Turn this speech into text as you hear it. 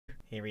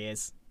Here he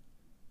is.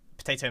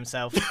 Potato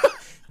himself.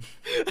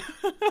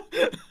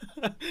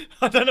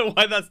 I don't know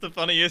why that's the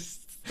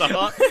funniest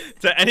start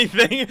to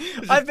anything.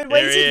 I've been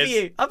waiting for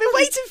you. I've been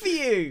waiting for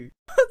you.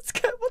 What's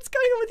going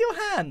on with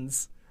your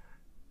hands?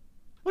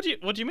 What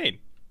do you mean?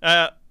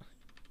 Oh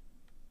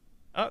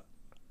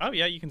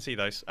yeah, you can see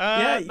those.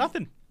 Yeah,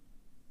 nothing.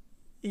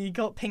 You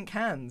got pink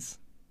hands.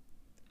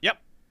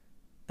 Yep.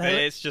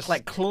 It's just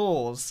like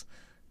claws.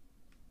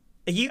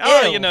 Are you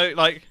oh, ill? you know,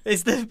 like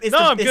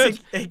I'm good.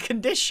 A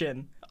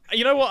condition.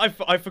 You know what?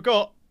 I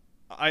forgot.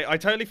 I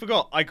totally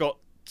forgot. I got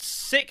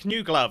sick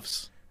new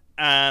gloves.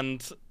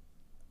 And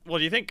what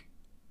do you think?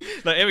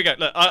 Look, here we go.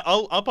 Look,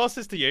 I'll pass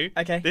this to you.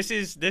 Okay. This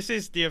is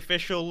the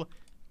official.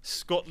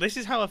 This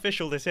is how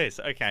official this is.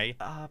 Okay.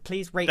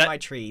 Please rate my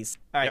trees.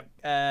 All right.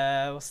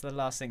 Yep. What's the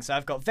last thing? So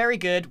I've got very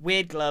good,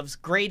 weird gloves,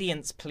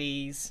 gradients,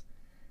 please.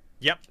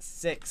 Yep.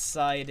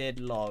 6-sided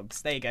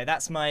logs. There you go.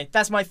 That's my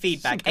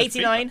feedback.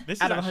 89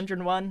 feedback. out of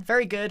 101.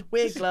 Very good,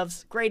 weird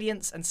gloves,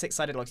 gradients, and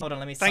 6-sided logs. Hold on,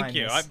 let me sign Thank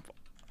you. this.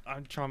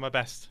 I'm trying my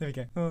best. There we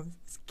go. Oh,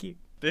 it's cute.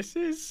 This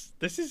is.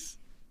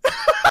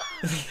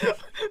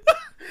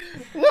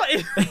 What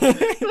is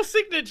your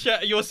signature?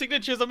 Your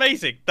signature is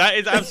amazing. That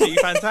is absolutely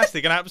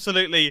fantastic, and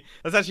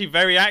that's actually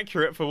very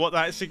accurate for what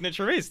that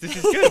signature is. This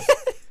is good.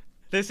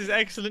 This is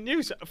excellent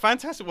news.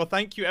 Fantastic. Well,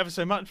 thank you ever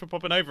so much for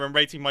popping over and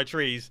rating my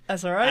trees.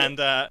 That's all right.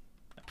 And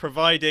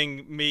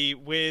providing me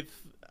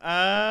with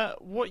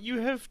what you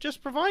have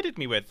just provided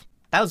me with.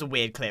 That was a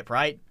weird clip,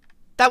 right?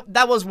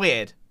 That was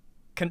weird.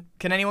 Can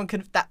anyone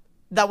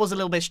that was a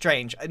little bit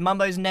strange.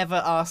 Mumbo's never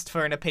asked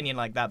for an opinion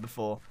like that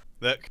before.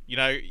 Look, you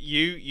know,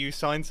 you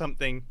signed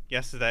something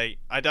yesterday.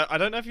 I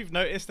don't know if you've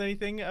noticed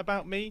anything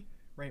about me.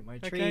 Rate my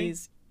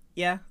trees.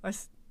 Yeah.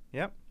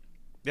 Yep.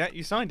 Yeah,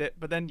 you signed it,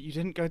 but then you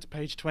didn't go to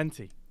page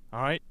 20.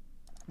 All right.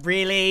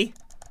 Really?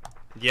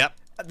 Yep.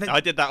 I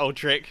did that old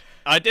trick.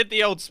 I did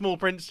the old small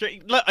print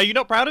trick. Look, are you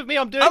not proud of me?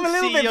 I'm doing I'm a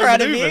little CEO bit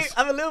proud maneuvers. of you.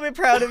 I'm a little bit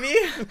proud of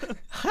you.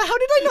 How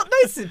did I not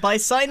notice it? By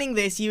signing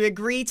this, you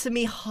agree to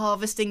me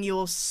harvesting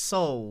your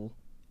soul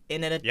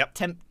in an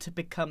attempt to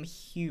become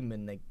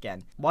human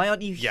again. Why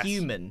aren't you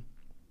human?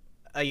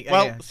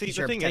 Well, see,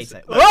 the thing is...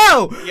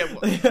 Whoa!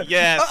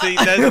 Yeah, see,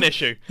 there's an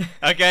issue.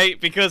 Okay,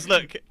 because,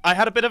 look, I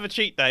had a bit of a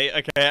cheat day,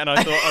 okay, and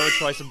I thought I would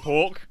try some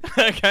pork,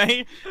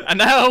 okay? And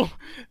now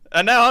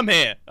I'm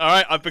here, all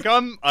right? I've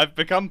become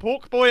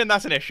pork boy, and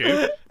that's an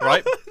issue,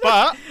 right?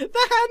 But...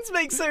 The hands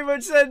make so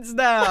much sense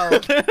now.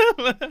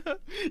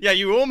 Yeah,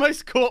 you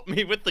almost caught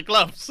me with the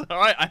gloves, all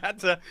right? I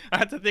had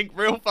to think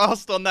real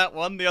fast on that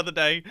one the other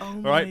day, all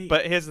right?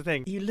 But here's the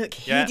thing. You look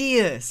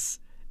hideous.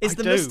 Is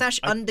the moustache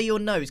under your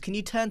nose? Can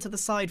you turn to the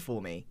side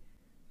for me?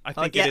 I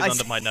think it is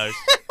under my nose.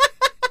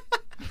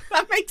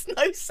 That makes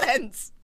no sense.